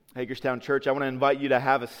Hagerstown Church, I want to invite you to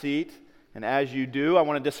have a seat. And as you do, I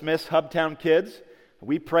want to dismiss Hubtown kids.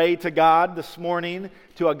 We pray to God this morning,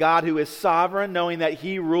 to a God who is sovereign, knowing that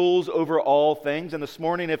He rules over all things. And this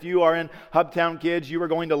morning, if you are in Hubtown kids, you are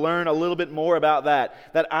going to learn a little bit more about that.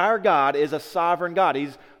 That our God is a sovereign God.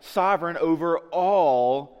 He's sovereign over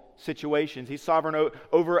all situations. He's sovereign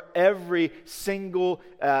over every single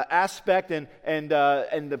aspect and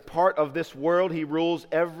the part of this world. He rules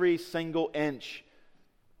every single inch.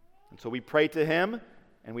 And so we pray to Him,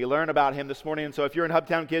 and we learn about Him this morning. And so if you're in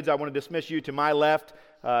Hubtown kids, I want to dismiss you to my left,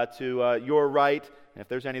 to your right. And if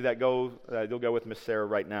there's any that go, you'll go with Miss Sarah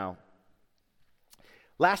right now.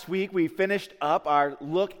 Last week, we finished up our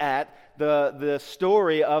look at the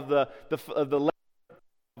story of the letter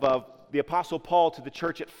of the Apostle Paul to the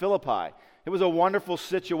church at Philippi. It was a wonderful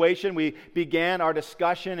situation. We began our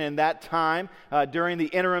discussion in that time during the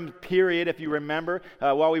interim period, if you remember,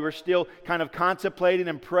 while we were still kind of contemplating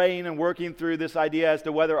and praying and working through this idea as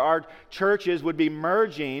to whether our churches would be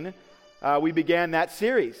merging. We began that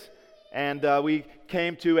series. And we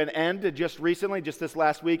came to an end just recently, just this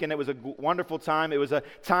last week, and it was a wonderful time. It was a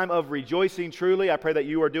time of rejoicing, truly. I pray that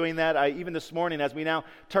you are doing that even this morning as we now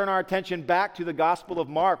turn our attention back to the Gospel of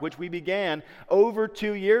Mark, which we began over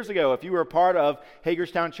 2 years ago. If you were a part of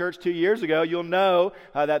Hagerstown Church 2 years ago, you'll know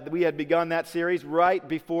that we had begun that series right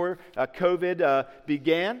before COVID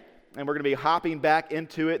began, and we're going to be hopping back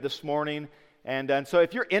into it this morning. And so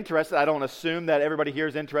if you're interested, I don't assume that everybody here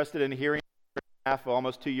is interested in hearing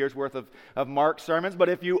almost 2 years worth of Mark sermons, but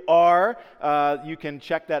if you are, you can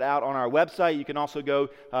check that out on our website. You can also go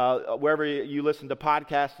wherever you listen to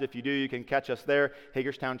podcasts. If you do, you can catch us there,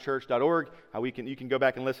 hagerstownchurch.org. You can go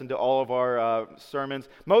back and listen to all of our sermons.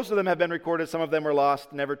 Most of them have been recorded. Some of them are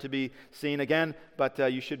lost, never to be seen again, but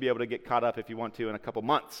you should be able to get caught up if you want to in a couple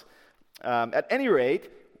months. At any rate,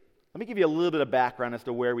 let me give you a little bit of background as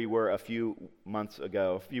to where we were a few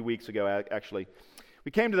weeks ago, actually. We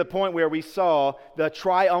came to the point where we saw the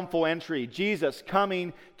triumphal entry, Jesus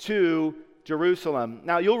coming to Jerusalem.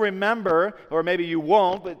 Now, you'll remember, or maybe you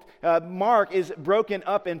won't, but Mark is broken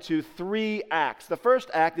up into 3 acts. The first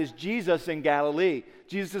act is Jesus in Galilee,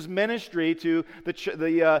 Jesus' ministry to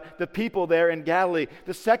the people there in Galilee.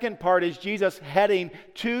 The second part is Jesus heading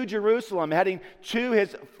to Jerusalem, heading to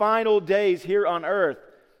His final days here on earth,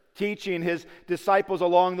 teaching His disciples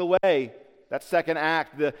along the way. That second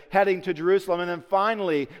act, the heading to Jerusalem. And then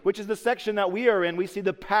finally, which is the section that we are in, we see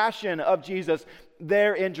the passion of Jesus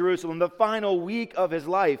there in Jerusalem, the final week of His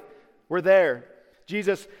life. We're there.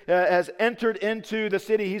 Jesus has entered into the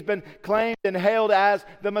city. He's been claimed and hailed as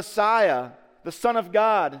the Messiah, the Son of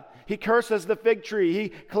God. He curses the fig tree. He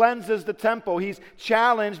cleanses the temple. He's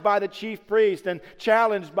challenged by the chief priest and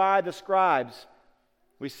challenged by the scribes.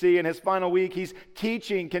 We see in His final week, He's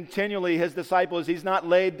teaching continually His disciples. He's not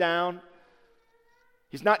laid down.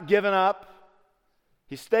 He's not given up.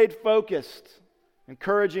 He stayed focused,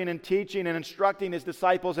 encouraging and teaching and instructing His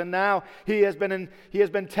disciples. And now He has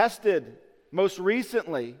been tested, most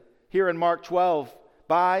recently here in Mark 12,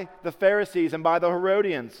 by the Pharisees and by the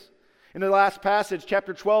Herodians. In the last passage,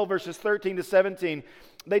 chapter 12, verses 13 to 17,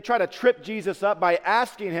 they try to trip Jesus up by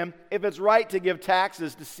asking Him if it's right to give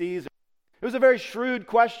taxes to Caesar. It was a very shrewd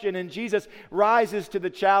question, and Jesus rises to the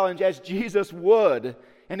challenge as Jesus would.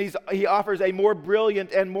 And he offers a more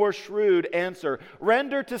brilliant and more shrewd answer.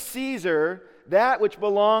 Render to Caesar that which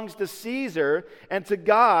belongs to Caesar, and to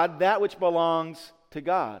God that which belongs to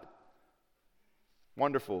God.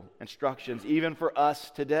 Wonderful instructions, even for us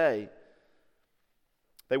today.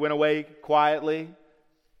 They went away quietly,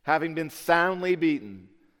 having been soundly beaten.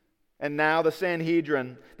 And now the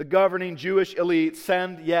Sanhedrin, the governing Jewish elite,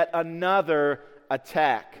 send yet another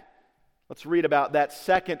attack. Let's read about that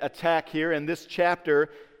second attack here in this chapter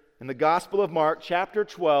in the Gospel of Mark, chapter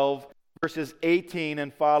 12, verses 18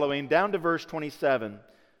 and following, down to verse 27.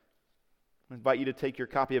 I invite you to take your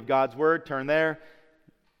copy of God's Word, turn there.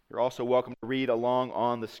 You're also welcome to read along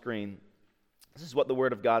on the screen. This is what the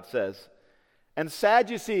Word of God says. And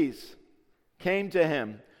Sadducees came to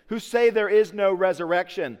Him, who say there is no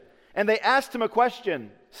resurrection. And they asked Him a question,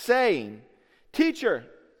 saying, Teacher,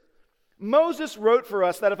 Moses wrote for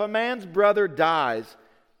us that if a man's brother dies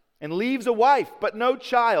and leaves a wife but no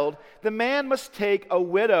child, the man must take a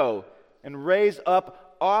widow and raise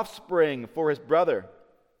up offspring for his brother.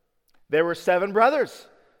 There were 7 brothers.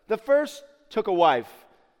 The first took a wife,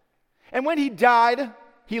 and when he died,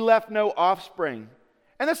 he left no offspring.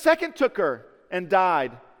 And the second took her and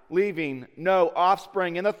died, leaving no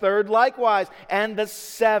offspring. And the third likewise. And the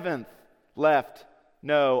 7th left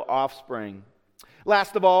no offspring.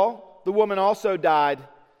 Last of all, the woman also died.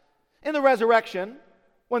 In the resurrection,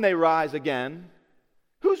 when they rise again,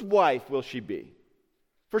 Whose wife will she be?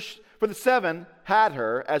 For the 7 had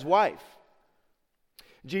her as wife.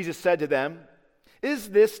 Jesus said to them, Is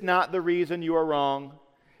this not the reason you are wrong?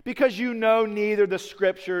 Because you know neither the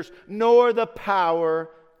Scriptures nor the power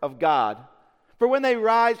of God. For when they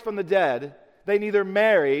rise from the dead, they neither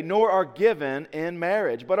marry nor are given in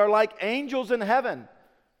marriage, but are like angels in heaven.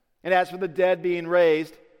 And as for the dead being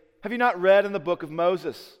raised, have you not read in the book of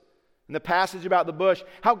Moses, in the passage about the bush,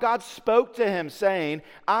 how God spoke to him, saying,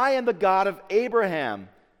 I am the God of Abraham,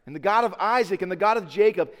 and the God of Isaac, and the God of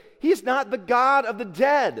Jacob. He is not the God of the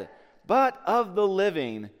dead, but of the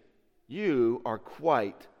living. You are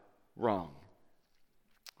quite wrong.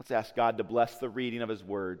 Let's ask God to bless the reading of His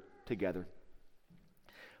Word together.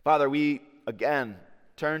 Father, we again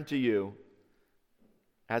turn to You,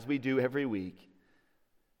 as we do every week,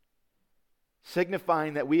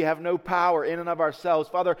 signifying that we have no power in and of ourselves.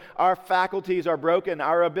 Father, our faculties are broken.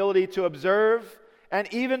 Our ability to observe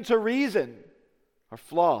and even to reason are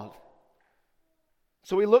flawed.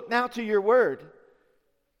 So we look now to Your Word,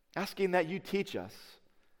 asking that You teach us,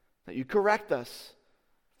 that You correct us,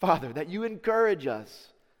 Father, that You encourage us.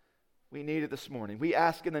 We need it this morning. We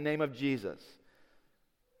ask in the name of Jesus.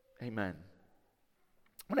 Amen.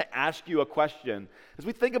 I want to ask you a question. As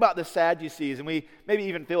we think about the Sadducees, and we maybe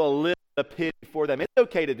even feel a little bit of pity for them, it's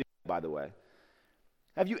okay to do that, by the way.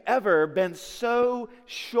 Have you ever been so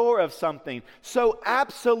sure of something, so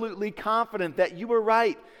absolutely confident that you were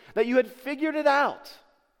right, that you had figured it out,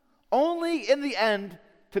 only in the end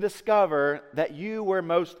to discover that you were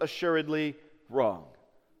most assuredly wrong?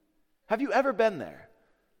 Have you ever been there?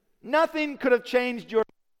 Nothing could have changed your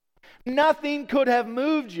mind. Nothing could have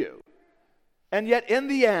moved you. And yet in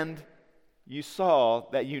the end, you saw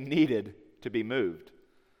that you needed to be moved.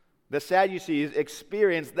 The Sadducees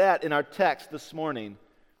experienced that in our text this morning.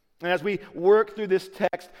 And as we work through this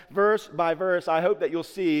text, verse by verse, I hope that you'll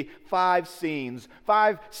see 5 scenes,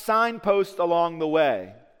 5 signposts along the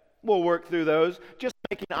way. We'll work through those, just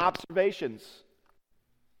making observations.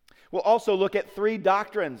 We'll also look at 3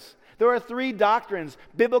 doctrines. There are 3 doctrines,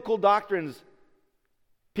 biblical doctrines,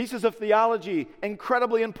 pieces of theology,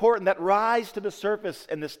 incredibly important, that rise to the surface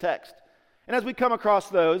in this text. And as we come across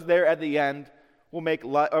those, there at the end, we'll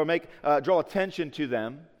draw attention to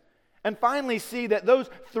them. And finally see that those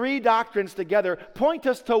 3 doctrines together point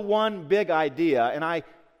us to one big idea. And I'm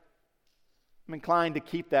inclined to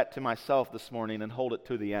keep that to myself this morning and hold it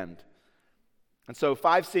to the end. And so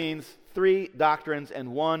 5 scenes, 3 doctrines,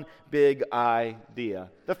 and one big idea.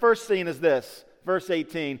 The first scene is this, verse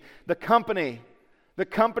 18. The company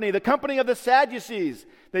of the Sadducees.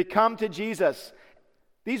 They come to Jesus.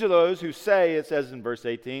 These are those who say, it says in verse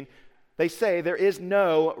 18, they say there is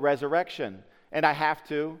no resurrection. And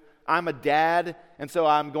I'm a dad, and so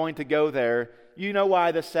I'm going to go there. You know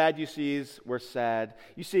why the Sadducees were sad?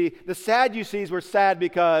 You see, the Sadducees were sad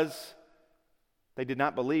because they did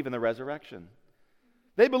not believe in the resurrection.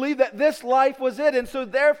 They believed that this life was it, and so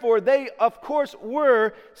therefore they, of course,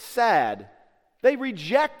 were sad. They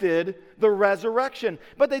rejected the resurrection.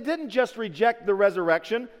 But they didn't just reject the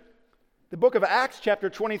resurrection. The book of Acts, chapter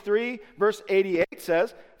 23, verse 88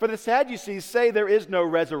 says, For the Sadducees say there is no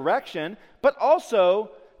resurrection, but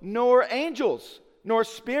also nor angels, nor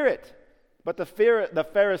spirit. But the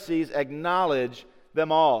Pharisees acknowledge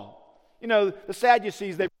them all. You know, the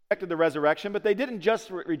Sadducees, they rejected the resurrection, but they didn't just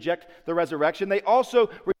reject the resurrection. They also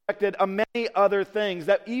rejected many other things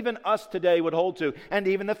that even us today would hold to, and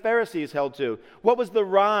even the Pharisees held to. What was the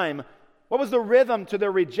rhyme? What was the rhythm to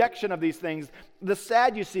their rejection of these things? The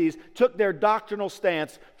Sadducees took their doctrinal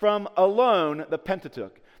stance from alone the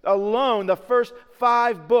Pentateuch, alone the first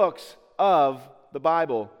 5 books of the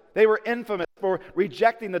Bible. They were infamous for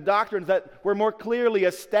rejecting the doctrines that were more clearly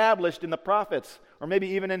established in the prophets, or maybe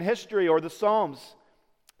even in history or the Psalms.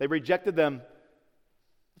 They rejected them.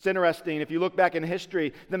 It's interesting, if you look back in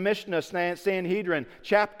history, the Mishnah, Sanhedrin,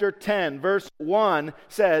 chapter 10, verse 1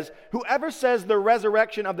 says, Whoever says the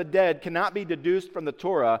resurrection of the dead cannot be deduced from the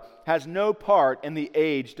Torah has no part in the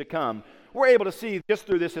age to come. We're able to see just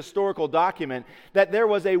through this historical document that there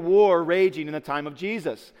was a war raging in the time of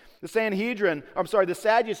Jesus. The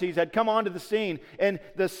Sadducees had come onto the scene in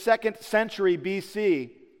the 2nd century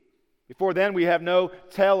BC. Before then, we have no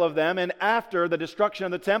tale of them, and after the destruction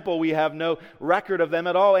of the temple, we have no record of them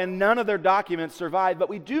at all, and none of their documents survive. But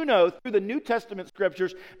we do know through the New Testament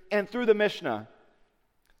scriptures and through the Mishnah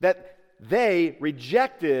that they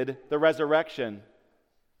rejected the resurrection.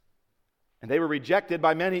 And they were rejected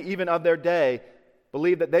by many even of their day,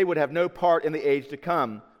 believed that they would have no part in the age to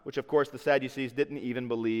come, which of course the Sadducees didn't even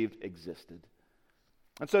believe existed.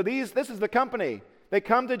 And so this is the company. They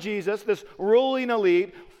come to Jesus, this ruling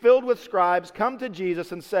elite filled with scribes, come to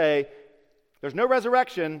Jesus and say, there's no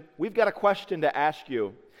resurrection, we've got a question to ask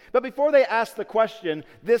you. But before they ask the question,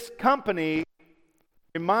 this company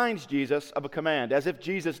reminds Jesus of a command, as if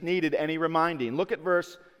Jesus needed any reminding. Look at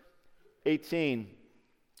verse 18.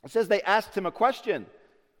 It says they asked him a question.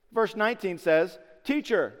 Verse 19 says,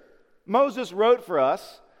 Teacher, Moses wrote for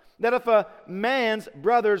us that if a man's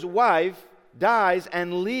brother's wife dies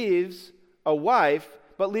and leaves a wife,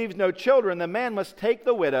 but leaves no children, the man must take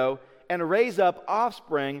the widow and raise up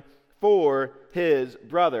offspring for his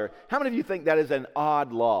brother. How many of you think that is an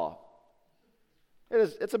odd law?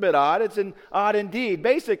 It's a bit odd. It's odd indeed.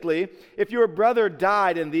 Basically, if your brother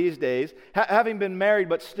died in these days, having been married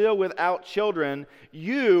but still without children,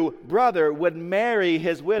 you, brother, would marry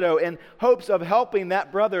his widow in hopes of helping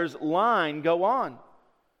that brother's line go on.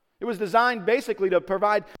 It was designed basically to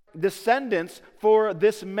provide descendants for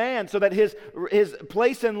this man so that his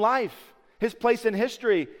place in life, his place in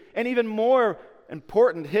history, and even more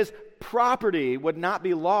important, his property would not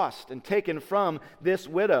be lost and taken from this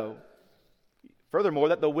widow. Furthermore,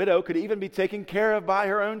 that the widow could even be taken care of by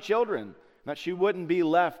her own children, that she wouldn't be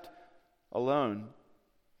left alone.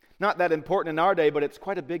 Not that important in our day, but it's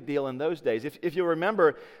quite a big deal in those days. If you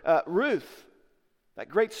remember Ruth, that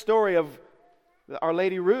great story of Our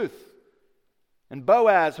Lady Ruth, and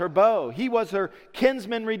Boaz, her beau, he was her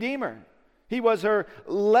kinsman redeemer. He was her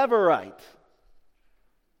levirate.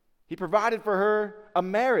 He provided for her a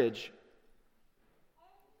marriage.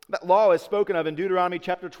 That law is spoken of in Deuteronomy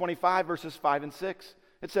chapter 25, verses 5 and 6.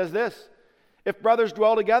 It says this, If brothers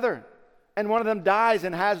dwell together, and one of them dies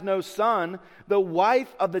and has no son, the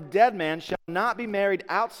wife of the dead man shall not be married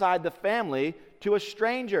outside the family to a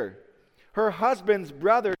stranger. Her husband's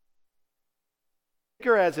brother take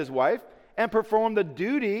her as his wife, and perform the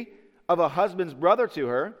duty of a husband's brother to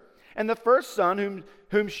her, and the first son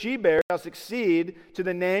whom she bears shall succeed to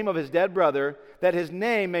the name of his dead brother, that his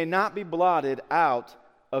name may not be blotted out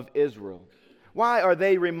of Israel. Why are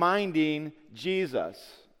they reminding Jesus,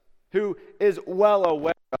 who is well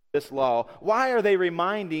aware of this law? Why are they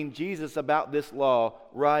reminding Jesus about this law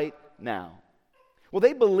right now? Well,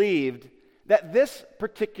 they believed that this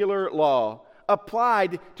particular law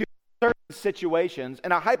applied to certain situations,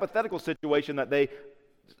 and a hypothetical situation that they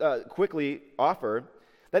quickly offer,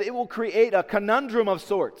 that it will create a conundrum of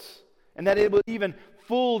sorts, and that it will even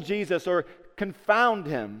fool Jesus or confound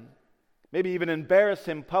him, maybe even embarrass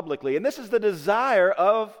him publicly. And this is the desire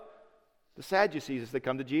of the Sadducees as they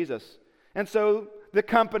come to Jesus. And so the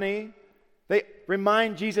company, they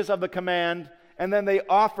remind Jesus of the command, and then they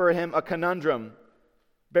offer him a conundrum.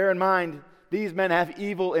 Bear in mind, these men have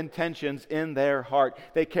evil intentions in their heart.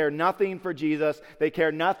 They care nothing for Jesus. They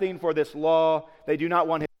care nothing for this law. They do not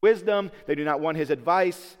want his wisdom. They do not want his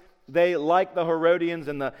advice. They, like the Herodians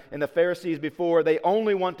and the Pharisees before, they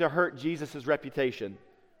only want to hurt Jesus' reputation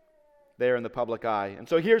there in the public eye. And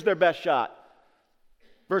so here's their best shot.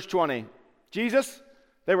 Verse 20. Jesus,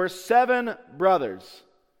 there were 7 brothers.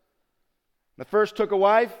 The first took a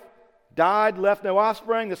wife, died, left no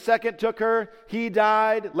offspring. The second took her, he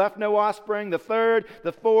died, left no offspring. The third,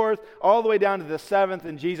 the fourth, all the way down to the 7th.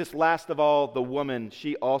 And Jesus, last of all, the woman,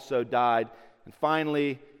 she also died. And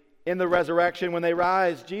finally, in the resurrection, when they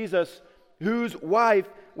rise, Jesus, whose wife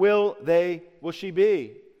will she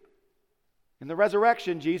be? In the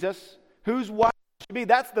resurrection, Jesus, whose wife will she be?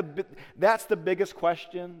 That's the biggest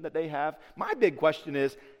question that they have. My big question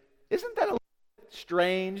is, isn't that a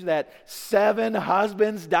strange that 7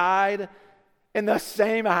 husbands died in the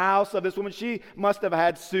same house of this woman? She must have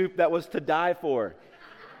had soup that was to die for.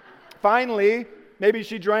 Finally, maybe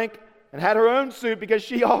she drank and had her own soup because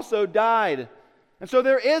she also died. And so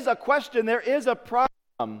there is a question, there is a problem,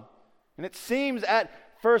 and it seems at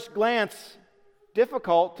first glance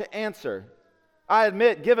difficult to answer. I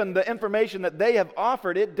admit, given the information that they have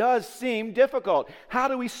offered, it does seem difficult. How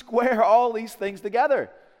do we square all these things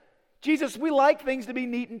together? Jesus, we like things to be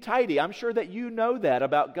neat and tidy. I'm sure that you know that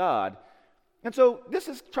about God. And so this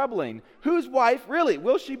is troubling. Whose wife, really,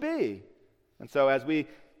 will she be? And so as we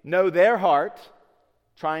know their heart,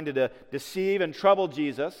 trying to deceive and trouble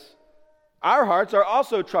Jesus, our hearts are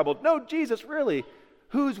also troubled. No, Jesus, really,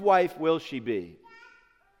 whose wife will she be?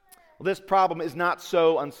 Well, this problem is not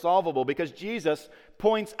so unsolvable because Jesus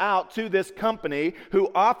points out to this company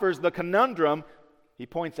who offers the conundrum, he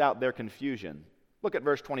points out their confusion. Look at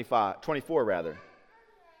verse 24.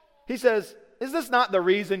 He says, is this not the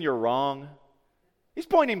reason you're wrong? He's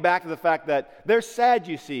pointing back to the fact that they're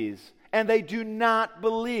Sadducees, and they do not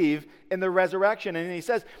believe in the resurrection. And he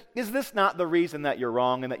says, is this not the reason that you're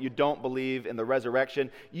wrong and that you don't believe in the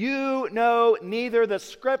resurrection? You know neither the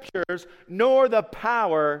Scriptures nor the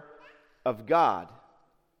power of God.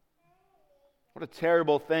 What a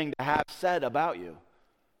terrible thing to have said about you.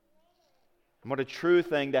 And what a true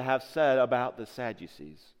thing to have said about the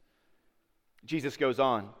Sadducees. Jesus goes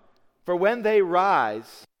on, for when they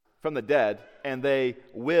rise from the dead, and they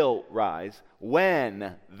will rise,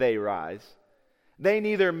 when they rise, they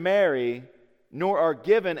neither marry nor are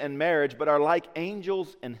given in marriage, but are like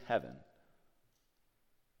angels in heaven.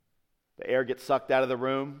 The air gets sucked out of the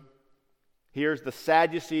room. Here's the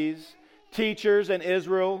Sadducees, teachers in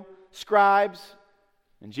Israel, scribes,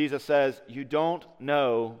 and Jesus says, you don't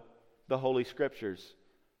know the Holy Scriptures,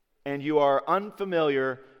 and you are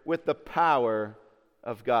unfamiliar with the power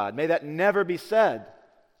of God. May that never be said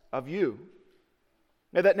of you.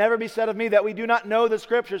 May that never be said of me, that we do not know the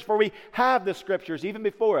Scriptures, for we have the Scriptures even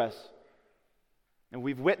before us, and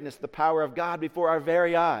we've witnessed the power of God before our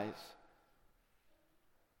very eyes.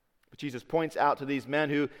 But Jesus points out to these men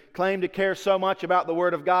who claim to care so much about the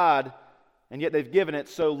Word of God, and yet they've given it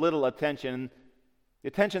so little attention. The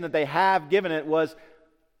attention that they have given it was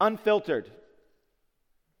unfiltered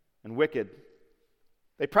and wicked.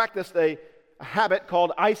 They practiced a habit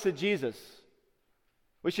called eisegesis,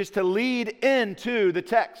 which is to lead into the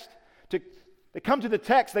text. They come to the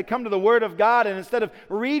text, they come to the Word of God, and instead of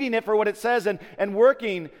reading it for what it says and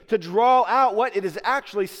working to draw out what it is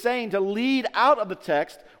actually saying, to lead out of the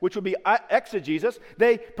text, which would be exegesis,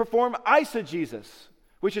 they perform eisegesis,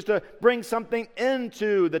 which is to bring something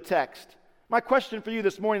into the text. My question for you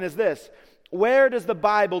this morning is this: where does the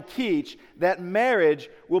Bible teach that marriage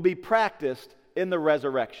will be practiced in the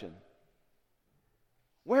resurrection?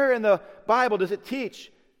 Where in the Bible does it teach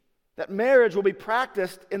that marriage will be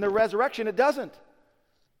practiced in the resurrection? It doesn't.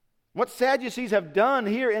 What Sadducees have done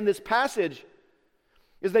here in this passage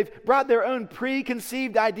is they've brought their own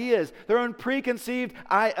preconceived ideas, their own preconceived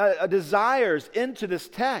desires into this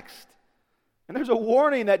text. And there's a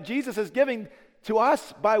warning that Jesus is giving to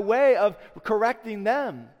us by way of correcting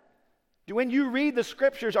them. When you read the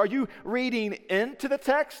Scriptures, are you reading into the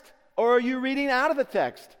text or are you reading out of the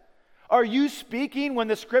text? Are you speaking when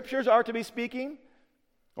the Scriptures are to be speaking?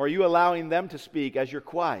 Or are you allowing them to speak as you're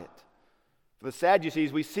quiet? For the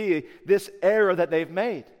Sadducees, we see this error that they've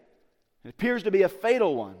made. It appears to be a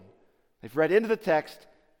fatal one. They've read into the text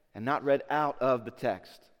and not read out of the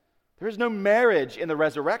text. There is no marriage in the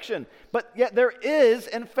resurrection, but yet there is,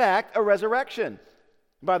 in fact, a resurrection.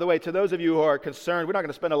 By the way, to those of you who are concerned, we're not going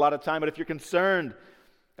to spend a lot of time, but if you're concerned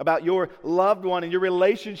about your loved one and your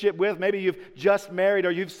relationship with, maybe you've just married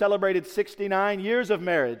or you've celebrated 69 years of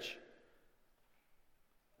marriage,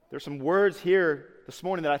 there's some words here this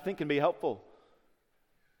morning that I think can be helpful.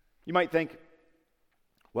 You might think,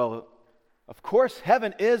 well, of course,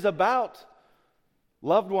 heaven is about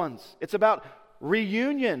loved ones. It's about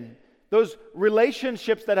reunion. Those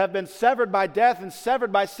relationships that have been severed by death and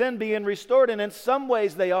severed by sin being restored, and in some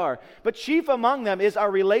ways they are. But chief among them is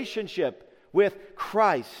our relationship with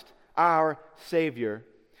Christ, our Savior.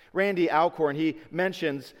 Randy Alcorn, he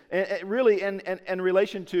mentions, really in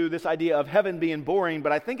relation to this idea of heaven being boring,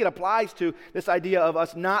 but I think it applies to this idea of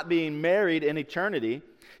us not being married in eternity.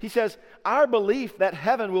 He says, our belief that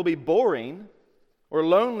heaven will be boring or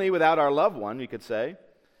lonely without our loved one, you could say,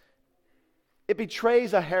 it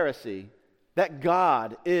betrays a heresy that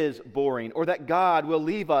God is boring or that God will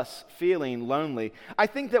leave us feeling lonely. I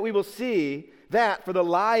think that we will see that for the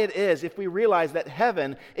lie it is if we realize that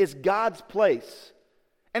heaven is God's place.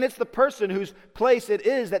 And it's the person whose place it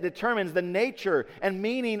is that determines the nature and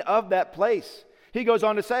meaning of that place. He goes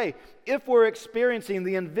on to say, if we're experiencing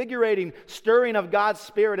the invigorating stirring of God's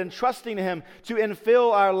Spirit and trusting Him to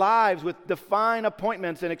infill our lives with divine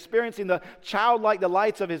appointments and experiencing the childlike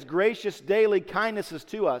delights of His gracious daily kindnesses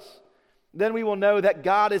to us, then we will know that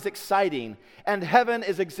God is exciting and heaven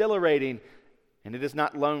is exhilarating and it is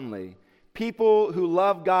not lonely. People who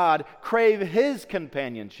love God crave His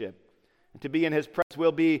companionship. And to be in His presence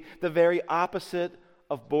will be the very opposite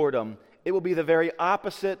of boredom. It will be the very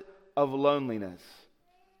opposite of loneliness.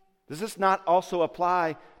 Does this not also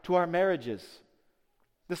apply to our marriages?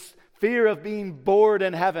 This fear of being bored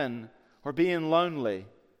in heaven or being lonely.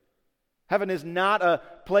 Heaven is not a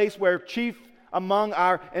place where chief among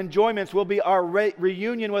our enjoyments will be our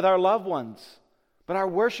reunion with our loved ones, but our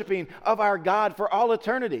worshiping of our God for all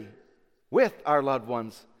eternity with our loved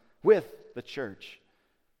ones, with the church.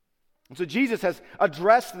 And so Jesus has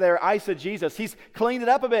addressed their eisegesis. He's cleaned it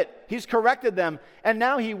up a bit. He's corrected them. And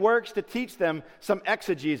now He works to teach them some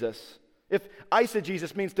exegesis. If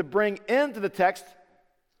eisegesis means to bring into the text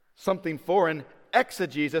something foreign.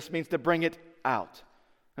 Exegesis means to bring it out.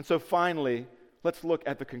 And so finally, let's look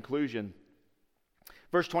at the conclusion.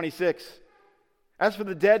 Verse 26, as for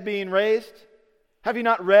the dead being raised, have you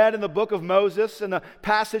not read in the book of Moses, in the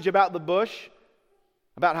passage about the bush,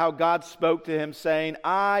 about how God spoke to him saying,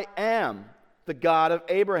 I am the God of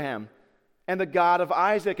Abraham and the God of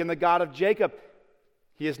Isaac and the God of Jacob.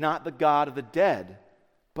 He is not the God of the dead,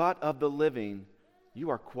 but of the living.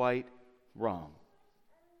 You are quite wrong.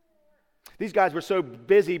 These guys were so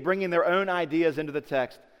busy bringing their own ideas into the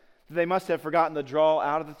text that they must have forgotten to draw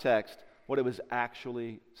out of the text what it was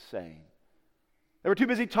actually saying. They were too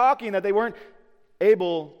busy talking that they weren't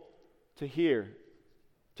able to hear,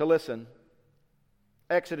 to listen.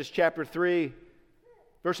 Exodus chapter 3,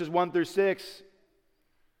 verses 1 through 6.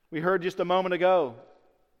 We heard just a moment ago.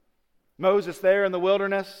 Moses there in the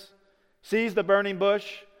wilderness sees the burning bush,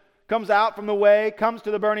 comes out from the way, comes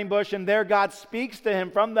to the burning bush, and there God speaks to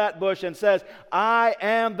him from that bush and says, I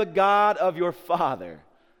am the God of your father.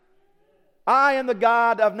 I am the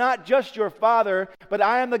God of not just your father, but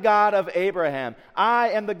I am the God of Abraham. I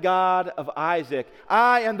am the God of Isaac.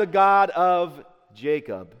 I am the God of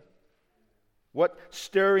Jacob. What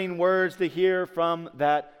stirring words to hear from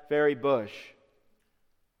that very bush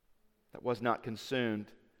that was not consumed.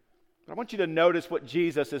 But I want you to notice what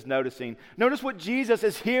Jesus is noticing. Notice what Jesus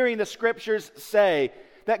is hearing the Scriptures say,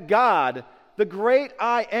 that God, the great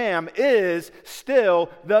I am, is still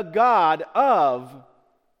the God of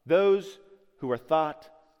those who are thought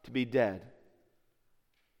to be dead.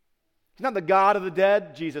 He's not the God of the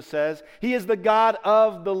dead, Jesus says. He is the God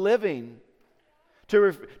of the living.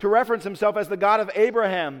 To reference himself as the God of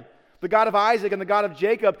Abraham, the God of Isaac, and the God of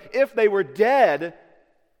Jacob, if they were dead,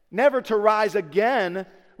 never to rise again,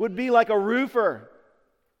 would be like a roofer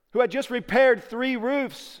who had just repaired 3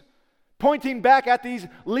 roofs, pointing back at these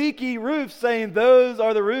leaky roofs, saying, those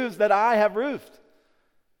are the roofs that I have roofed.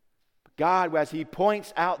 But God, as he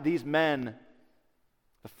points out these men,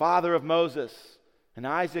 the father of Moses and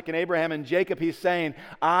Isaac and Abraham and Jacob, he's saying,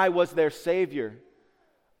 I was their Savior.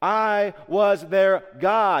 I was their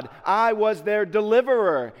God. I was their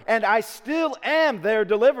deliverer. And I still am their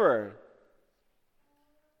deliverer.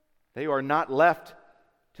 They are not left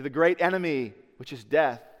to the great enemy, which is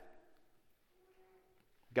death.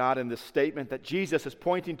 God, in this statement that Jesus is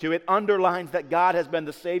pointing to, it underlines that God has been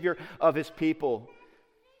the Savior of his people.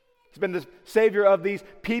 He's been the Savior of these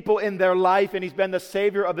people in their life, and he's been the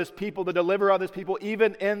Savior of this people, the deliverer of this people,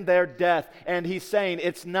 even in their death. And he's saying,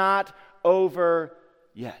 it's not over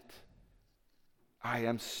yet. I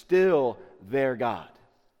am still their God.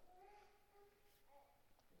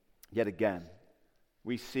 Yet again,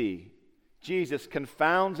 we see Jesus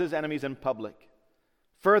confounds his enemies in public,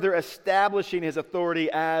 further establishing his authority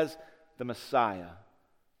as the Messiah.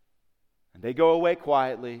 And they go away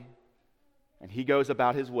quietly, and he goes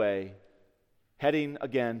about his way, heading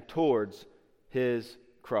again towards his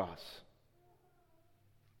cross.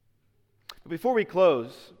 But before we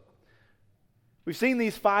close, we've seen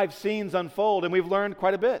these 5 scenes unfold, and we've learned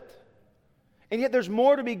quite a bit. And yet there's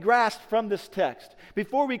more to be grasped from this text.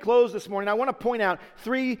 Before we close this morning, I want to point out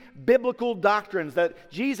 3 biblical doctrines that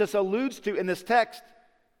Jesus alludes to in this text.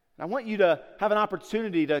 I want you to have an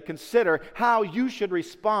opportunity to consider how you should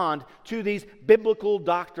respond to these biblical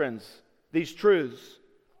doctrines, these truths.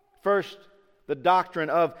 First, the doctrine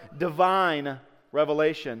of divine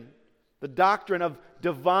revelation. The doctrine of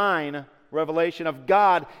divine revelation, of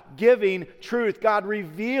God giving truth, God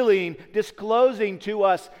revealing, disclosing to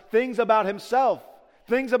us things about himself,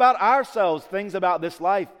 things about ourselves, things about this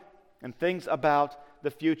life, and things about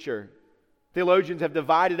the future. Theologians have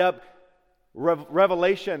divided up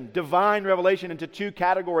revelation, divine revelation, into 2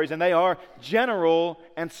 categories, and they are general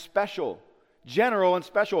and special. General and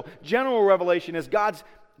special. General revelation is God's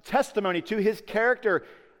testimony to his character.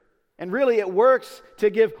 And really it works to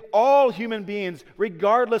give all human beings,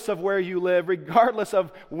 regardless of where you live, regardless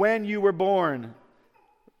of when you were born,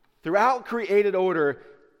 throughout created order,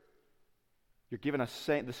 you're given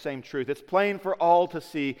the same truth. It's plain for all to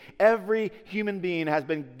see. Every human being has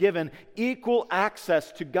been given equal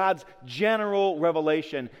access to God's general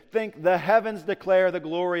revelation. Think the heavens declare the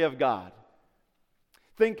glory of God.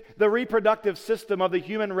 Think the reproductive system of the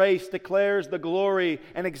human race declares the glory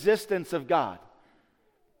and existence of God.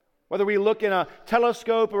 Whether we look in a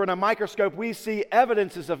telescope or in a microscope, we see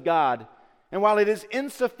evidences of God. And while it is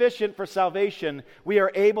insufficient for salvation, we are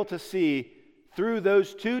able to see through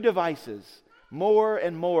those 2 devices more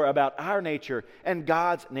and more about our nature and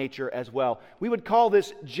God's nature as well. We would call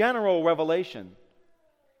this general revelation.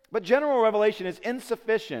 But general revelation is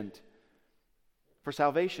insufficient for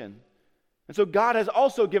salvation. And so God has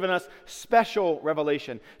also given us special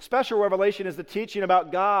revelation. Special revelation is the teaching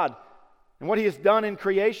about God and what He has done in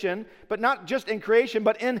creation, but not just in creation,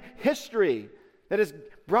 but in history, that has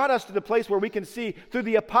brought us to the place where we can see through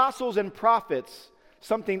the apostles and prophets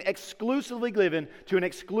something exclusively given to an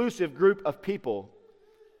exclusive group of people.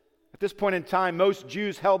 At this point in time, most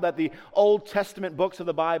Jews held that the Old Testament books of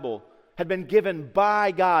the Bible had been given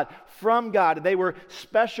by God, from God. They were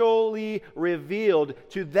specially revealed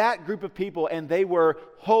to that group of people, and they were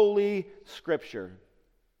Holy Scripture.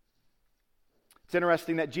 It's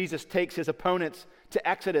interesting that Jesus takes his opponents to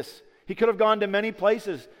Exodus. He could have gone to many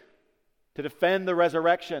places to defend the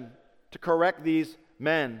resurrection, to correct these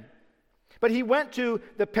men. But he went to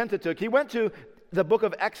the Pentateuch. He went to the book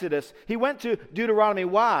of Exodus. He went to Deuteronomy.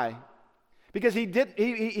 Why? Because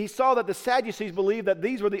he saw that the Sadducees believed that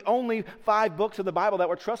these were the only 5 books of the Bible that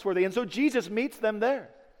were trustworthy. And so Jesus meets them there.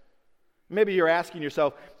 Maybe you're asking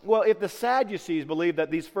yourself, well, if the Sadducees believed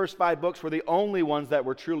that these first 5 books were the only ones that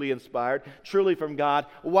were truly inspired, truly from God,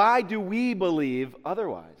 why do we believe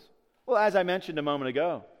otherwise? Well, as I mentioned a moment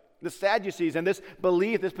ago, the Sadducees and this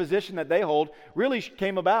belief, this position that they hold, really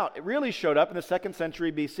came about. It really showed up in the 2nd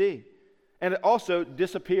century BC. And it also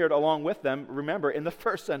disappeared along with them, remember, in the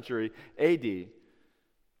 1st century AD.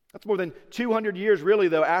 That's more than 200 years, really,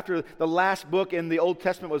 though, after the last book in the Old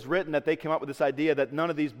Testament was written, that they came up with this idea that none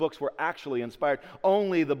of these books were actually inspired,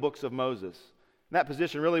 only the books of Moses. And that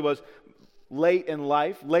position really was late in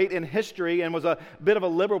life, late in history, and was a bit of a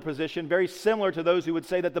liberal position, very similar to those who would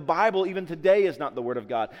say that the Bible, even today, is not the Word of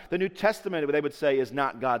God. The New Testament, they would say, is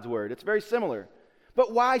not God's Word. It's very similar.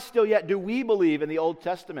 But why still yet do we believe in the Old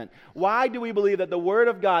Testament? Why do we believe that the Word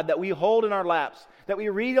of God that we hold in our laps, that we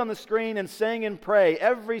read on the screen and sing and pray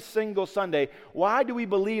every single Sunday, why do we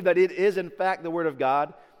believe that it is in fact the Word of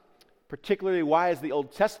God? Particularly, why is the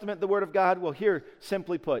Old Testament the Word of God? Well, here,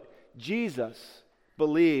 simply put, Jesus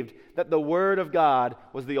believed that the Word of God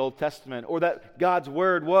was the Old Testament, or that God's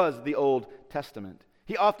Word was the Old Testament.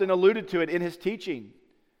 He often alluded to it in his teaching.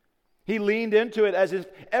 He leaned into it as if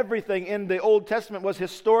everything in the Old Testament was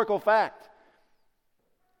historical fact.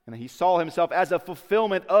 And he saw himself as a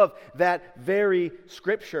fulfillment of that very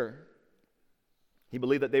Scripture. He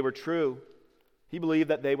believed that they were true. He believed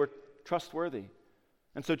that they were trustworthy.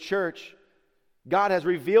 And so, church, God has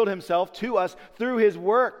revealed Himself to us through His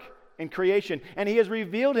work in creation. And He has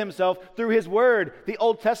revealed Himself through His Word, the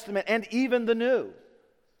Old Testament, and even the New.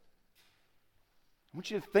 I want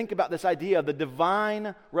you to think about this idea of the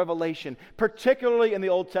divine revelation, particularly in the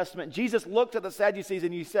Old Testament. Jesus looked at the Sadducees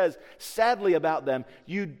and He says, sadly about them,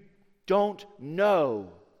 you don't know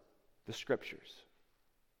the Scriptures.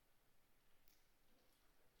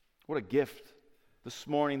 What a gift this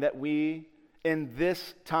morning that we, in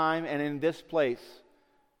this time and in this place,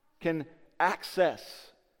 can access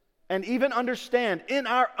and even understand in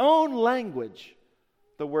our own language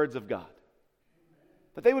the words of God.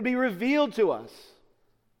 That they would be revealed to us.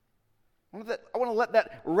 I want to let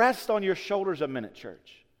that rest on your shoulders a minute,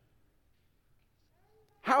 church.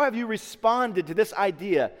 How have you responded to this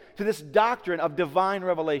idea, to this doctrine of divine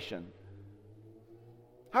revelation?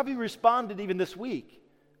 How have you responded even this week?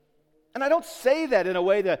 And I don't say that in a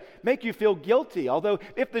way to make you feel guilty, although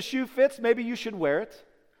if the shoe fits, maybe you should wear it.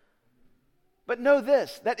 But know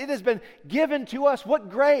this, that it has been given to us. What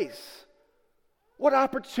grace, what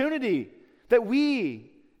opportunity that we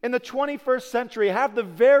in the 21st century have the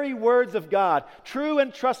very words of God, true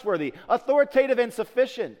and trustworthy, authoritative and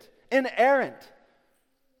sufficient, inerrant.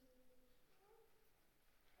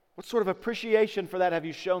 What sort of appreciation for that have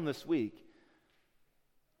you shown this week?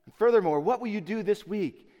 And furthermore, what will you do this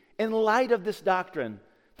week in light of this doctrine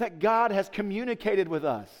that God has communicated with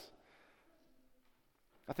us?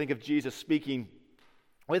 I think of Jesus speaking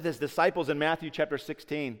with His disciples in Matthew chapter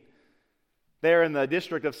 16. There in the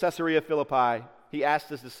district of Caesarea Philippi, He asked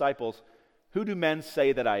His disciples, who do men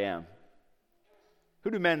say that I am?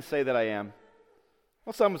 Who do men say that I am?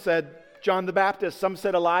 Well, some said John the Baptist, some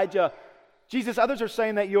said Elijah. Jesus, others are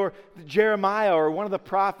saying that you're Jeremiah or one of the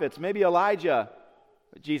prophets, maybe Elijah.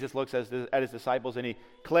 But Jesus looks at His disciples and He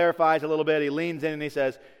clarifies a little bit. He leans in and He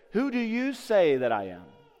says, who do you say that I am?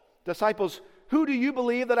 Disciples, who do you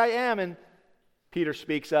believe that I am? And Peter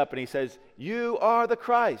speaks up and he says, you are the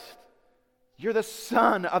Christ. You're the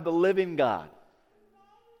Son of the living God.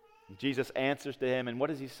 And Jesus answers to him, and what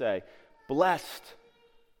does He say? Blessed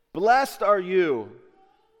are you,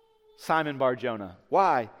 Simon Bar-Jonah.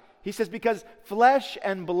 Why? He says, because flesh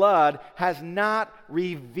and blood has not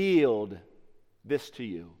revealed this to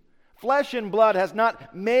you. Flesh and blood has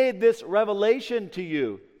not made this revelation to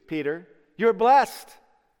you, Peter. You're blessed.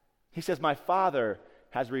 He says, my Father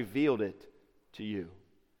has revealed it to you.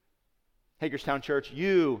 Hagerstown Church,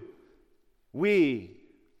 we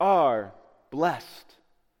are blessed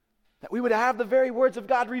that we would have the very words of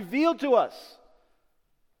God revealed to us.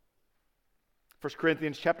 1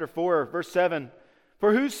 Corinthians chapter 4, verse 7.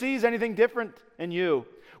 For who sees anything different in you?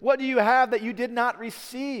 What do you have that you did not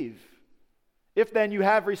receive? If then you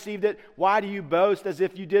have received it, why do you boast as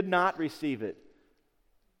if you did not receive it?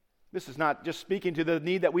 This is not just speaking to the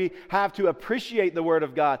need that we have to appreciate the Word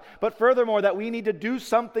of God, but furthermore that we need to do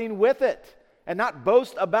something with it and not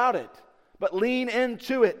boast about it, but lean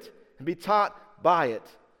into it and be taught by it.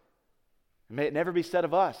 And may it never be said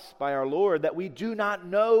of us by our Lord that we do not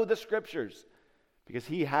know the Scriptures, because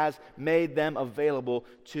He has made them available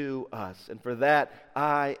to us. And for that,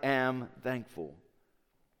 I am thankful.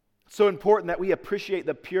 It's so important that we appreciate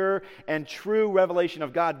the pure and true revelation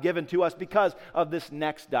of God given to us because of this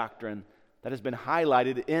next doctrine that has been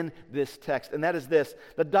highlighted in this text. And that is this,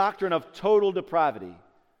 the doctrine of total depravity.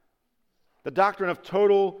 The doctrine of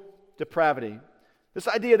total depravity. This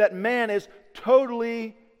idea that man is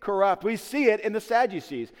totally corrupt. We see it in the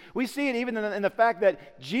Sadducees. We see it even in the fact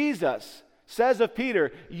that Jesus says of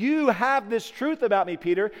Peter, you have this truth about me,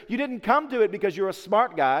 Peter. You didn't come to it because you're a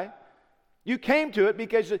smart guy. You came to it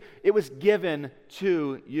because it was given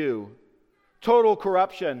to you. Total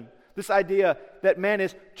corruption. This idea that man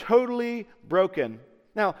is totally broken.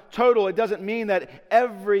 Now, total, it doesn't mean that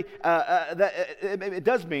it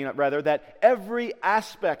does mean rather that every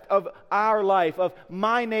aspect of our life, of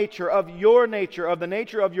my nature, of the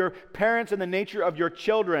nature of your parents and the nature of your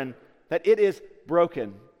children, that it is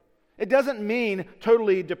broken. It doesn't mean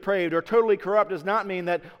totally depraved or totally corrupt. It does not mean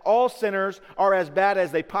that all sinners are as bad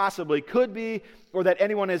as they possibly could be, or that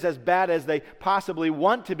anyone is as bad as they possibly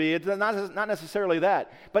want to be. It's not necessarily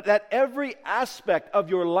that. But that every aspect of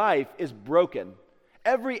your life is broken.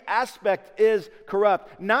 Every aspect is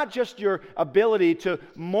corrupt. Not just your ability to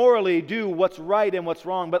morally do what's right and what's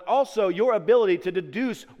wrong, but also your ability to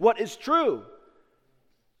deduce what is true.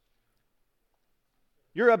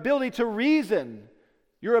 Your ability to reason,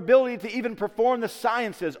 your ability to even perform the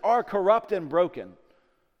sciences are corrupt and broken.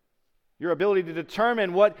 Your ability to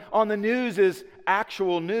determine what on the news is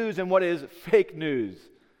actual news and what is fake news.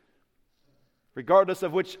 Regardless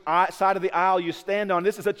of which side of the aisle you stand on,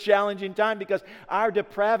 this is a challenging time because our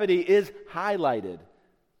depravity is highlighted.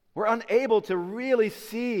 We're unable to really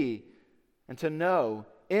see and to know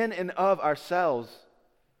in and of ourselves.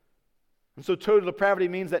 And so total depravity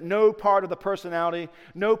means that no part of the personality,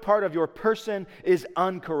 no part of your person is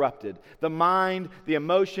uncorrupted. The mind, the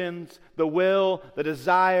emotions, the will, the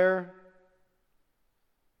desire.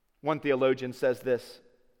 One theologian says this: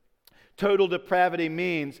 total depravity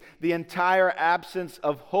means the entire absence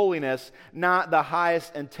of holiness, not the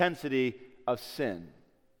highest intensity of sin.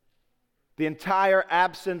 The entire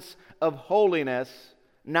absence of holiness,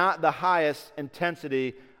 not the highest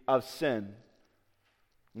intensity of sin.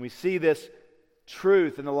 And we see this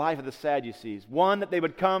truth in the life of the Sadducees. One, that they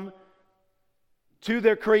would come to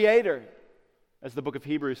their Creator, as the book of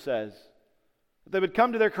Hebrews says. They would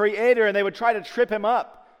come to their Creator and they would try to trip Him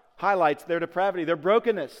up. Highlights their depravity, their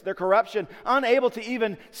brokenness, their corruption, unable to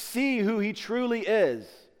even see who He truly is.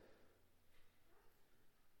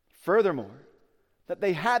 Furthermore, that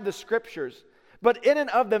they had the Scriptures, but in and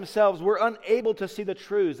of themselves were unable to see the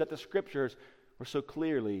truths that the Scriptures were so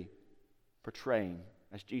clearly portraying,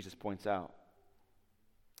 as Jesus points out.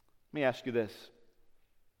 Let me ask you this.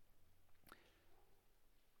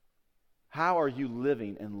 How are you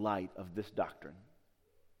living in light of this doctrine?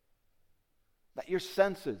 That your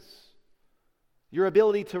senses, your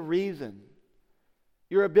ability to reason,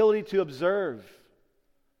 your ability to observe,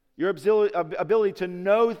 your ability to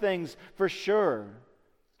know things for sure,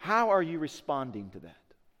 how are you responding to that?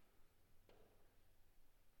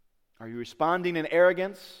 Are you responding in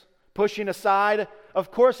arrogance, pushing aside, of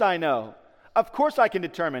course I know, of course I can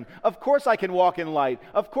determine, of course I can walk in light,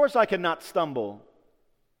 of course I cannot stumble?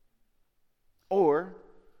 Or,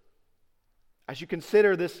 as you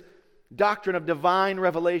consider this doctrine of divine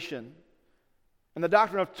revelation and the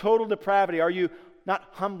doctrine of total depravity, are you not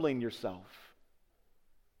humbling yourself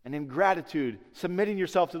and in gratitude submitting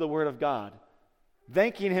yourself to the Word of God,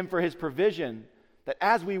 thanking Him for His provision, that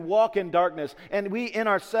as we walk in darkness and we in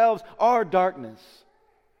ourselves are darkness,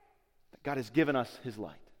 that God has given us His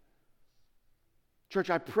light? Church,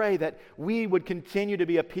 I pray that we would continue to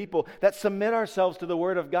be a people that submit ourselves to the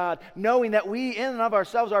Word of God, knowing that we in and of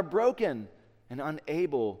ourselves are broken and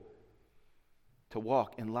unable to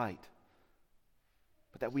walk in light,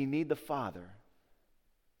 but that we need the Father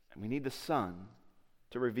and we need the Son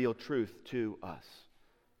to reveal truth to us.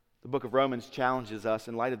 The book of Romans challenges us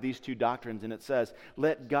in light of these two doctrines, and it says,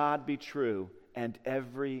 "Let God be true and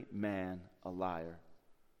every man a liar.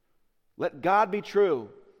 Let God be true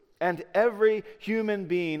and every human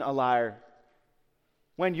being a liar.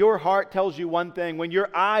 When your heart tells you one thing, when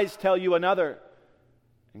your eyes tell you another,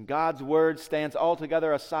 and God's word stands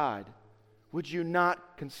altogether aside, would you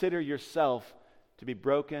not consider yourself to be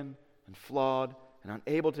broken and flawed and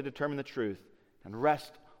unable to determine the truth and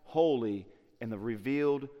rest wholly in the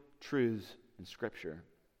revealed truths in Scripture?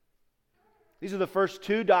 These are the first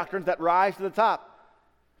two doctrines that rise to the top.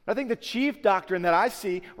 I think the chief doctrine that I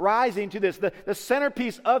see rising to this, the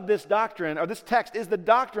centerpiece of this doctrine, or this text, is the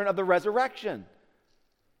doctrine of the resurrection.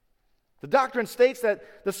 The doctrine states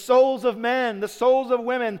that the souls of men, the souls of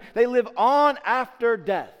women, they live on after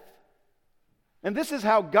death. And this is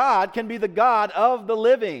how God can be the God of the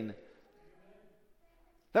living.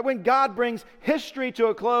 That when God brings history to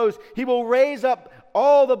a close, He will raise up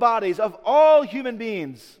all the bodies of all human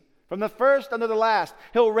beings, from the first unto the last.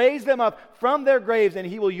 He'll raise them up from their graves, and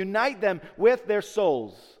He will unite them with their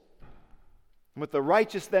souls. And with the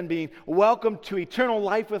righteous then being welcomed to eternal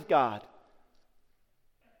life with God,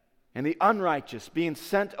 and the unrighteous being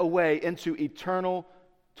sent away into eternal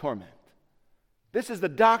torment. This is the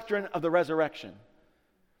doctrine of the resurrection.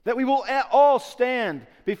 That we will all stand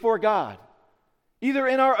before God, either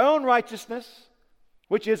in our own righteousness,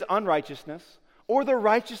 which is unrighteousness, or the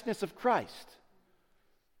righteousness of Christ.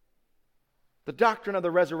 The doctrine of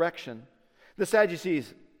the resurrection. The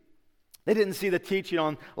Sadducees, they didn't see the teaching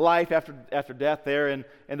on life after death there in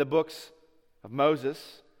the books of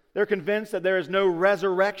Moses. They're convinced that there is no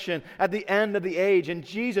resurrection at the end of the age. And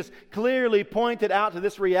Jesus clearly pointed out to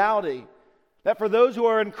this reality, that for those who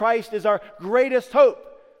are in Christ is our greatest hope,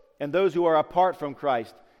 and those who are apart from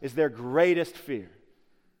Christ is their greatest fear.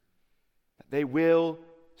 That they will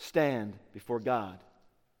stand before God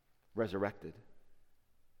resurrected.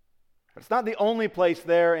 But it's not the only place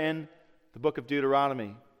there in the book of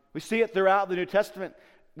Deuteronomy. We see it throughout the New Testament.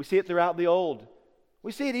 We see it throughout the Old.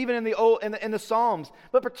 We see it even in the Psalms.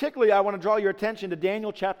 But particularly, I want to draw your attention to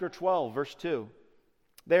Daniel chapter 12, verse 2.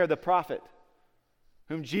 There, the prophet,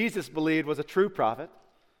 whom Jesus believed was a true prophet,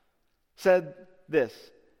 said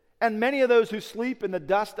this, "And many of those who sleep in the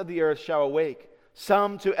dust of the earth shall awake,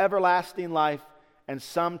 some to everlasting life, and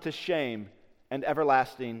some to shame and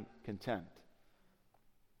everlasting contempt."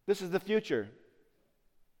 This is the future.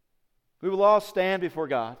 We will all stand before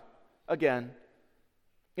God again,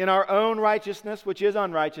 in our own righteousness, which is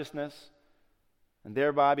unrighteousness, and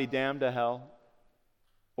thereby be damned to hell,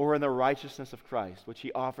 or in the righteousness of Christ, which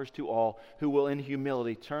He offers to all who will in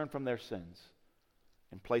humility turn from their sins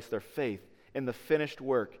and place their faith in the finished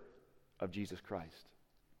work of Jesus Christ.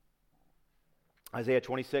 Isaiah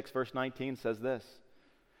 26, verse 19 says this,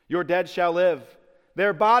 "Your dead shall live,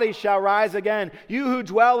 their bodies shall rise again. You who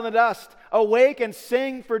dwell in the dust, awake and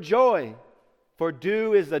sing for joy. For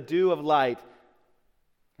dew is the dew of light,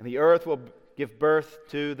 and the earth will give birth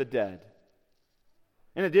to the dead."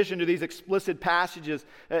 In addition to these explicit passages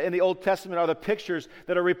in the Old Testament are the pictures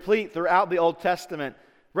that are replete throughout the Old Testament.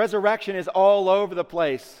 Resurrection is all over the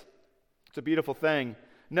place. It's a beautiful thing.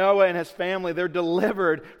 Noah and his family, they're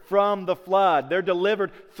delivered from the flood. They're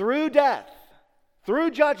delivered through death,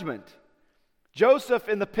 through judgment. Joseph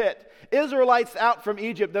in the pit, Israelites out from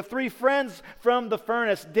Egypt, the three friends from the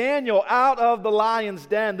furnace, Daniel out of the lion's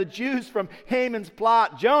den, the Jews from Haman's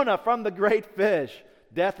plot, Jonah from the great fish,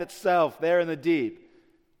 death itself there in the deep.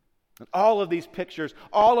 And all of these pictures,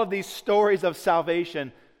 all of these stories of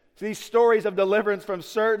salvation, these stories of deliverance from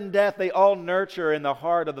certain death, they all nurture in the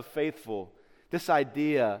heart of the faithful this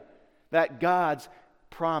idea that God's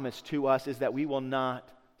promise to us is that we will not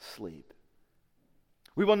sleep.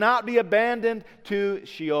 We will not be abandoned to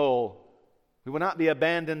Sheol. We will not be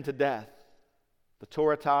abandoned to death. The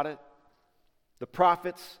Torah taught it. The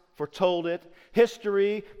prophets foretold it.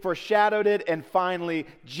 History foreshadowed it. And finally,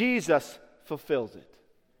 Jesus fulfills it.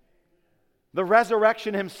 The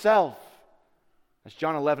resurrection Himself, as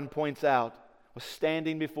John 11 points out, was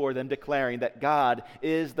standing before them declaring that God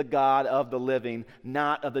is the God of the living,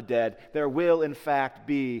 not of the dead. There will, in fact,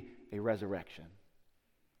 be a resurrection.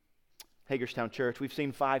 Hagerstown Church, we've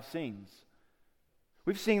seen 5 scenes.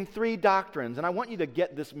 We've seen 3 doctrines, and I want you to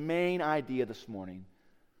get this main idea this morning.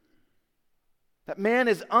 That man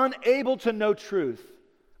is unable to know truth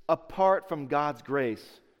apart from God's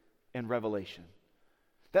grace and revelation.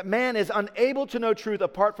 That man is unable to know truth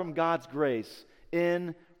apart from God's grace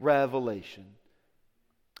in revelation.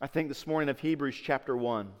 I think this morning of Hebrews chapter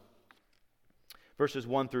 1, verses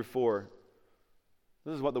 1 through 4.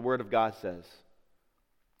 This is what the Word of God says.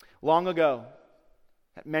 Long ago,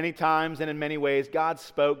 at many times and in many ways, God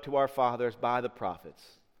spoke to our fathers by the prophets.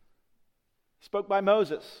 He spoke by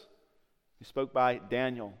Moses. He spoke by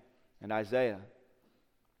Daniel and Isaiah.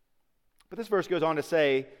 But this verse goes on to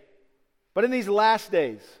say, but in these last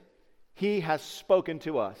days, he has spoken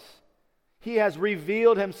to us. He has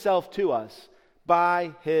revealed himself to us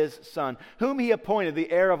by his Son, whom he appointed the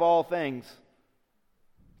heir of all things,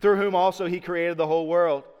 through whom also he created the whole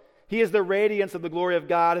world. He is the radiance of the glory of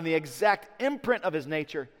God and the exact imprint of his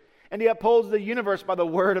nature, and he upholds the universe by the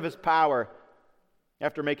word of his power.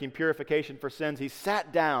 After making purification for sins, he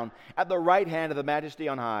sat down at the right hand of the Majesty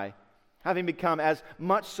on high, having become as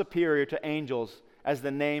much superior to angels as the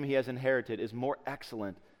name he has inherited is more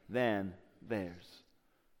excellent than theirs.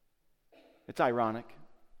 It's ironic.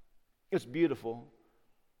 It's beautiful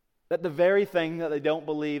that the very thing that they don't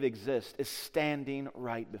believe exists is standing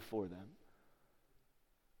right before them.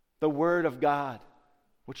 The Word of God,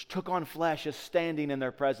 which took on flesh, is standing in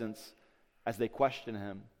their presence as they question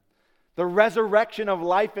him. The resurrection of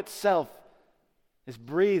life itself is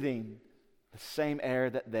breathing the same air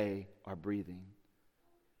that they are breathing.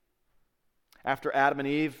 After Adam and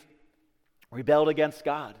Eve rebelled against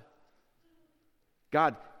God,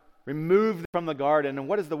 God removed them from the garden. And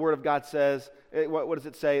what does the Word of God says? What does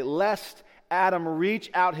it say? Lest Adam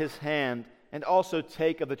reach out his hand and also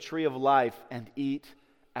take of the tree of life and eat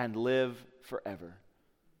and live forever.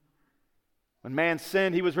 When man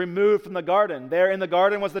sinned, he was removed from the garden. There in the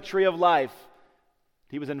garden was the tree of life.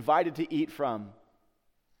 He was invited to eat from.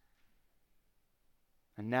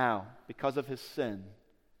 And now, because of his sin,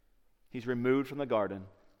 he's removed from the garden,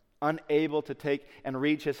 unable to take and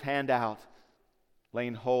reach his hand out,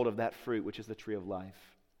 laying hold of that fruit, which is the tree of life.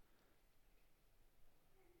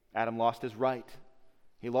 Adam lost his right.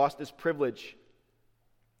 He lost his privilege.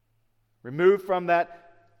 Removed from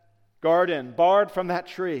that garden, barred from that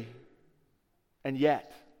tree. And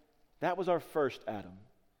yet, that was our first Adam.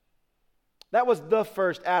 That was the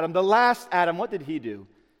first Adam. The last Adam, what did he do?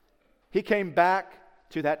 He came back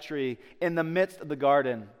to that tree in the midst of the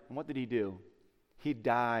garden. And what did he do? He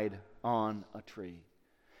died on a tree.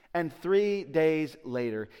 And 3 days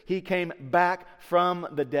later, he came back from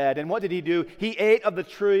the dead. And what did he do? He ate of the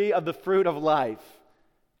tree of the fruit of life.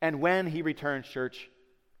 And when he returns, church,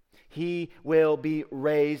 he will be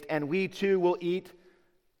raised, and we too will eat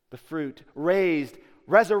the fruit, raised,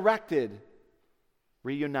 resurrected,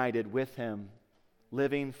 reunited with him,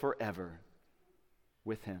 living forever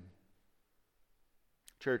with him.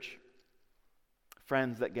 Church,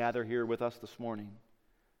 friends that gather here with us this morning,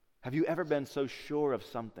 have you ever been so sure of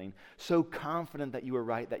something, so confident that you were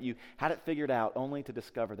right, that you had it figured out, only to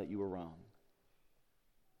discover that you were wrong?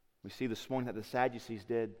 We see this morning that the Sadducees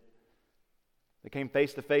did. They came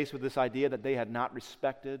face to face with this idea that they had not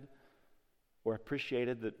respected or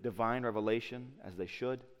appreciated the divine revelation as they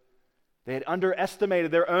should. They had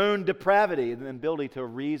underestimated their own depravity and ability to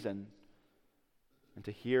reason and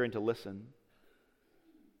to hear and to listen.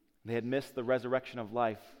 They had missed the resurrection of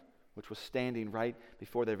life, which was standing right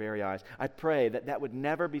before their very eyes. I pray that that would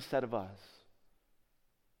never be said of us,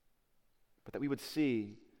 but that we would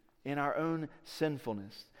see in our own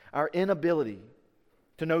sinfulness, our inability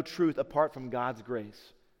to know truth apart from God's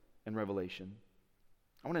grace and revelation.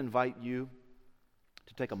 I want to invite you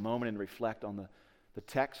to take a moment and reflect on the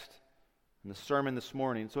text and the sermon this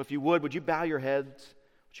morning. So if you would you bow your heads?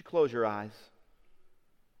 Would you close your eyes?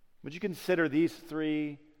 Would you consider these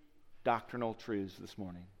 3 doctrinal truths this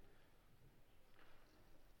morning?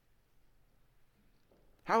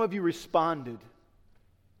 How have you responded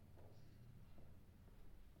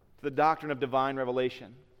to the doctrine of divine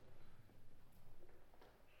revelation?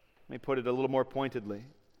 Let me put it a little more pointedly.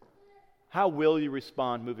 How will you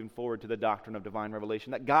respond moving forward to the doctrine of divine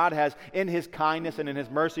revelation that God has, in his kindness and in his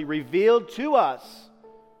mercy, revealed to us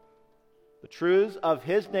the truths of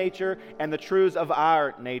his nature and the truths of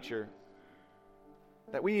our nature?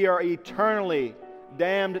 That we are eternally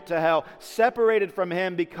damned to hell, separated from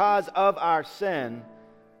him because of our sin,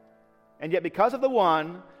 and yet because of the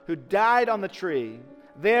one who died on the tree,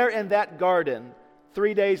 there in that garden,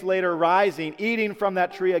 3 days later rising, eating from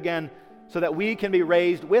that tree again, so that we can be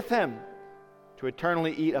raised with him to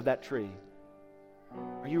eternally eat of that tree.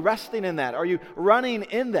 Are you resting in that? Are you running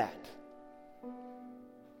in that?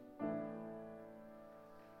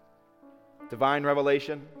 Divine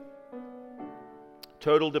revelation,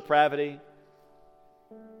 total depravity,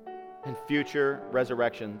 and future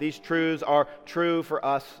resurrection. These truths are true for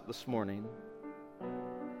us this morning. I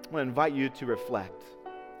want to invite you to reflect.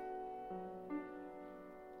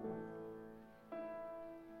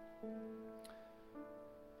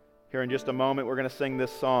 Here in just a moment, we're going to sing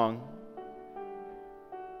this song.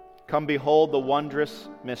 Come behold the wondrous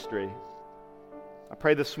mystery. I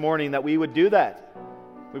pray this morning that we would do that.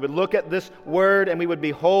 We would look at this word and we would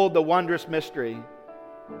behold the wondrous mystery.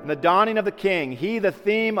 In the dawning of the King, he, the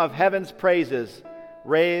theme of heaven's praises,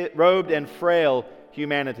 robed in frail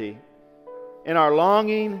humanity. In our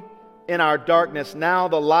longing, in our darkness, now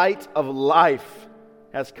the light of life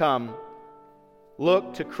has come.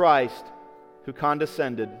 Look to Christ, who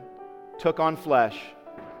condescended, took on flesh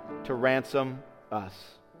to ransom us.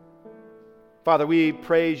 Father, we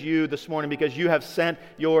praise you this morning because you have sent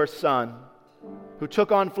your Son, who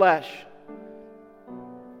took on flesh.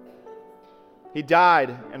 He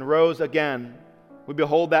died and rose again. We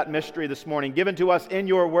behold that mystery this morning, given to us in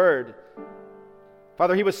your word.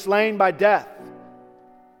 Father, he was slain by death.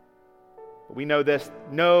 But we know this,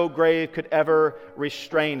 no grave could ever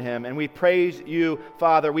restrain him. And we praise you,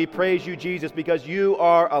 Father. We praise you, Jesus, because you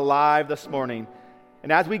are alive this morning.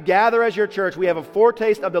 And as we gather as your church, we have a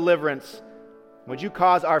foretaste of deliverance. Would you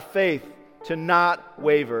cause our faith to not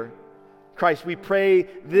waver? Christ, we pray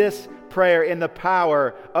this prayer in the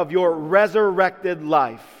power of your resurrected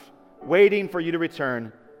life, waiting for you to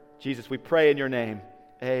return. Jesus, we pray in your name.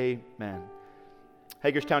 Amen.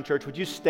 Hagerstown Church, would you stand?